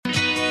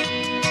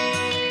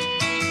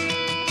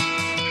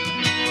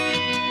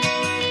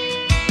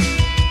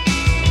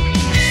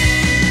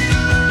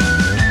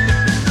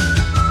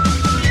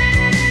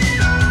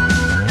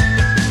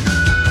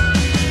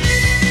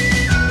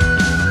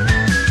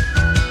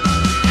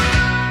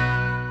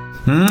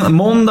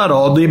Måndag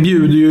då, det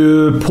bjuder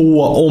ju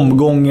på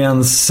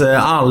omgångens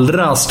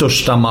allra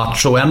största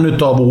match och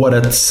en av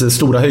årets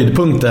stora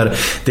höjdpunkter.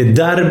 Det är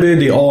derby,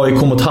 det är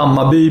AIK mot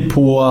Hammarby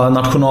på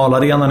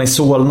Nationalarenan i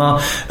Solna.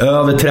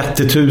 Över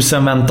 30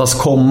 000 väntas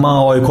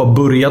komma. AIK har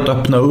börjat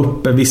öppna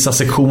upp vissa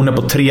sektioner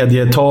på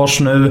 3:e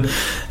etage nu.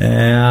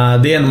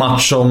 Det är en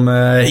match som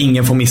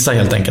ingen får missa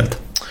helt enkelt.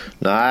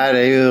 Nej, det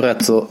är ju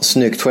rätt så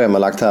snyggt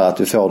schemalagt här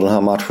att vi får den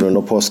här matchen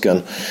under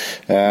påsken.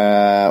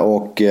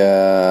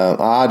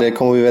 Det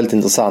kommer bli väldigt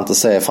intressant att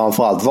se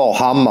framförallt var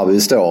Hammarby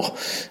står.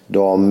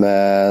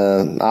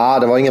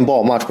 Det var ingen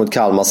bra match mot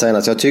Kalmar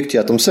senast. Jag tyckte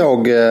att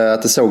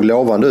det såg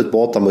lovande ut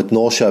borta mot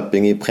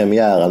Norrköping i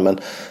premiären, men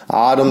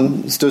de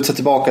studsade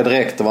tillbaka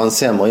direkt. Det var en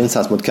sämre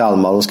insats mot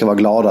Kalmar. De ska vara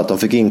glada att de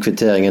fick in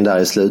kvitteringen där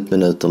i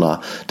slutminuterna.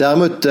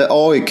 Däremot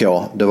AIK,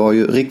 det var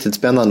ju riktigt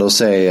spännande att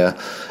se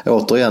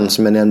återigen,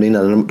 som jag nämnde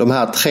innan, de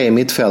här 3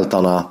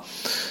 mittfältarna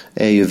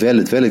är ju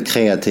väldigt, väldigt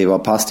kreativa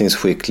och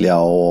passningsskickliga,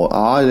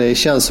 och det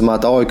känns som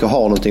att AIK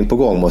har någonting på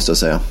gång, måste jag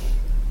säga.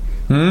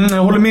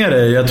 Jag håller med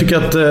dig. Jag tycker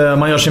att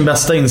man gör sin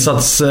bästa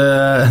insats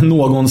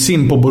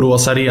någonsin på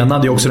Borås Arena.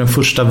 Det är också den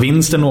första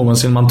vinsten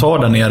någonsin man tar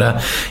där nere.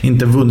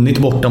 Inte vunnit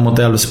borta mot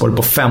Elfsborg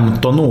på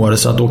 15 år.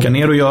 Så att åka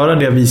ner och göra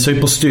det visar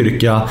ju på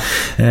styrka.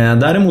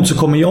 Däremot så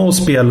kommer jag att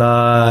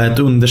spela ett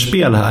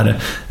underspel här.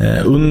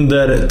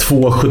 Under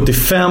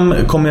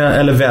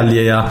 2,75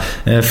 väljer jag.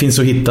 Finns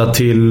att hitta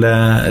till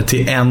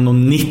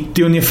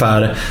 1,90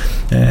 ungefär.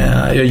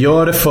 Jag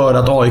gör det för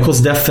att AIKs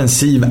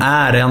defensiv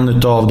är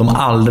en av de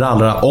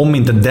allra, om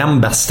inte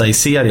den bästa i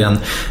serien.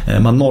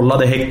 Man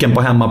nollade Häcken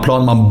på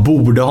hemmaplan. Man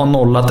borde ha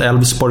nollat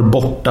Elfsborg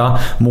borta.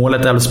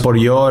 Målet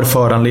Elfsborg gör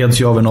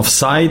föranleds ju av en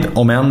offside.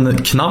 Om en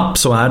knapp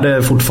så är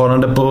det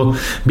fortfarande på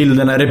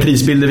bilderna.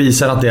 Reprisbilder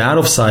visar att det är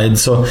offside.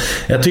 Så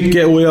jag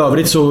tycker, och i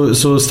övrigt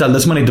så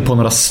ställdes man inte på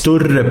några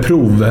större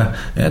prov.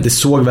 Det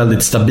såg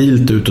väldigt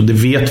stabilt ut och det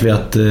vet vi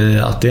att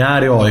det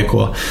är i AIK.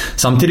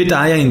 Samtidigt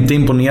är jag inte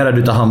imponerad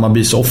utav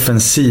Hammarbys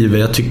offensiv.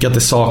 Jag tycker att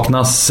det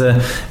saknas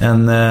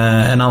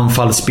en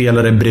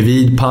anfallsspelare bredvid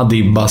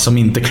Padibba som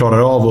inte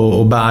klarar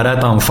av att bära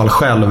ett anfall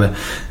själv.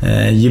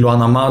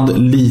 Jiloan Ahmad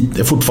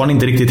fortfarande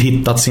inte riktigt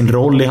hittat sin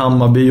roll i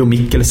Hammarby, och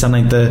Mikkelsen har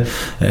inte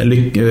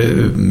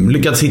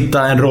lyckats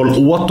hitta en roll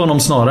åt honom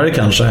snarare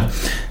kanske.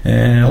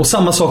 Och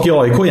samma sak i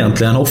AIK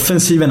egentligen.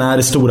 Offensiven är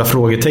det stora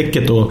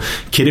frågetecket och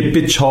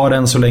Kripic har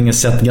än så länge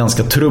sett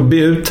ganska trubbig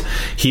ut.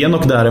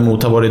 Henok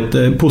däremot har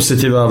varit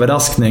positiv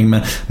överraskning,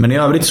 men i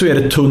övrigt så är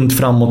det tunt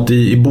framåt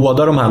i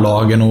båda de här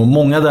lagen, och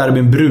många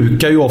derbyn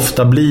brukar ju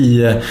ofta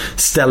bli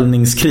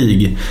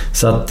ställningskrig.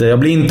 Så att jag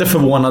blir inte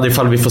förvånad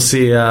ifall vi får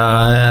se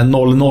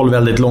 0-0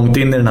 väldigt långt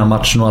in i den här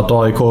matchen och att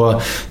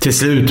AIK till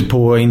slut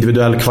på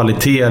individuell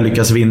kvalitet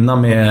lyckas vinna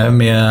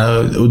med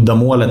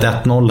uddamålet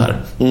 1-0 här.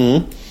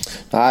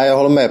 Nej, jag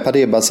håller med.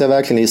 Padibba ser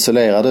verkligen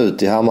isolerad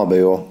ut i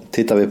Hammarby, och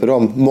tittar vi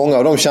på många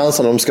av de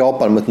chanserna de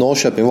skapade mot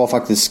Norrköping var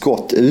faktiskt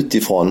skott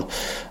utifrån,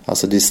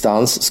 alltså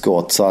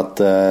distansskott, så att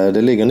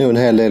det ligger nog en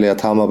hel del i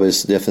att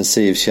Hammarbys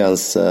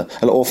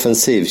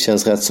offensiv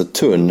känns rätt så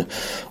tunn.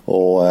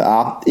 Och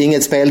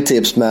inget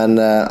speltips, men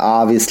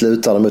vi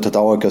slutar mot att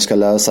AIK ska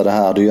lösa det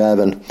här. Det är ju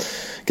även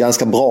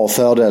ganska bra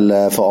fördel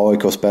för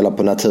AIK att spela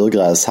på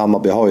naturgräs.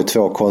 Hammarby har ju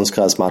 2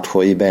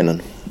 konstgräsmatcher i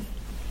benen.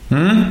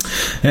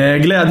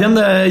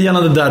 Glädjande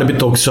gällande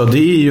derbyt också, det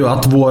är ju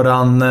att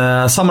våran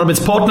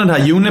samarbetspartner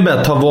här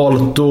Unibet har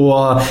valt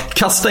att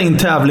kasta in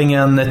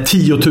tävlingen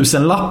 10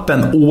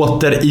 000-lappen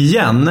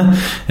återigen.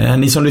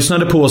 Ni som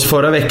lyssnade på oss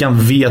förra veckan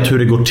vet hur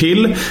det går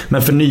till,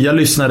 men för nya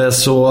lyssnare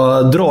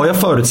så drar jag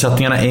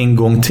förutsättningarna en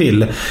gång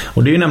till.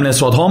 Och det är ju nämligen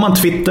så att har man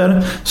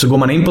Twitter så går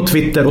man in på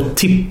Twitter och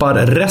tippar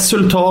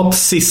resultat,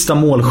 sista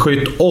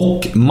målskytt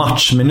och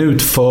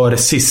matchminut för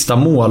sista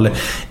mål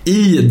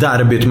i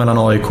derbyt mellan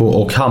AIK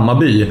och Hammarby.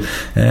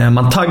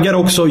 Man taggar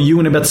också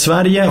Unibet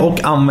Sverige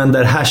och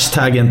använder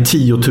hashtaggen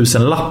 10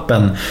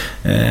 000-lappen.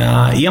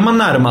 Är man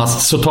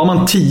närmast så tar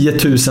man 10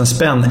 000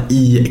 spänn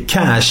i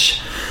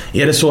cash.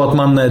 Är det så att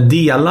man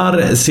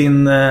delar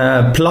sin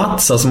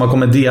plats, alltså man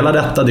kommer dela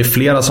detta, det är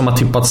flera som har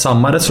tippat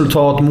samma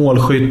resultat,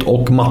 målskytt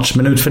och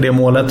matchminut för det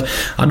målet,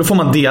 då får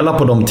man dela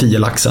på de 10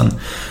 laxen.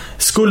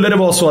 Skulle det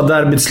vara så att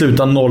derbyt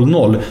slutar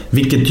 0-0,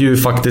 vilket ju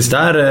faktiskt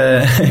är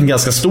en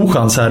ganska stor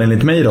chans här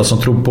enligt mig då,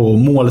 som tror på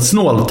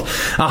målsnålt,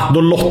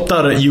 då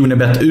lottar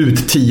Unibet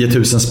ut 10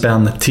 000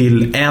 spänn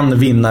till en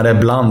vinnare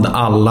bland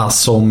alla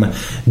som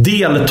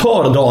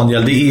deltar,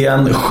 Daniel. Det är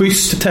en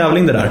schysst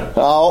tävling det där.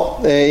 Ja,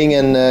 det är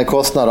ingen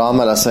kostnad att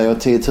anmäla sig och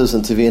 10 000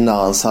 till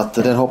vinnaren, så att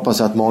den hoppas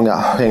jag att många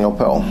hänger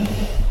på.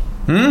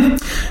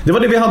 Det var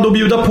det vi hade att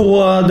bjuda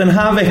på den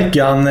här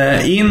veckan.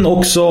 In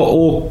också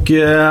och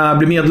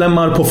bli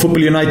medlemmar på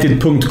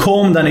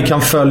footballunited.com, där ni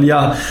kan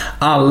följa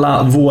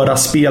alla våra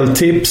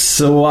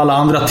speltips och alla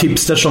andra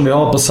tipster som vi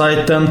har på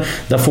sajten.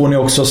 Där får ni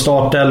också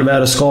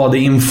startelver,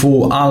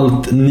 skadeinfo,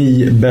 allt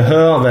ni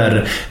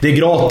behöver. Det är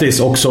gratis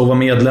också att vara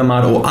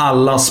medlemmar, och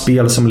alla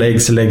spel som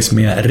läggs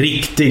med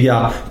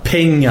riktiga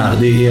pengar.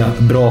 Det är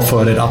bra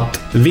för er att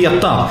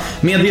veta.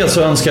 Med det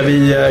så önskar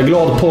vi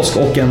glad påsk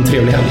och en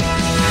trevlig helg.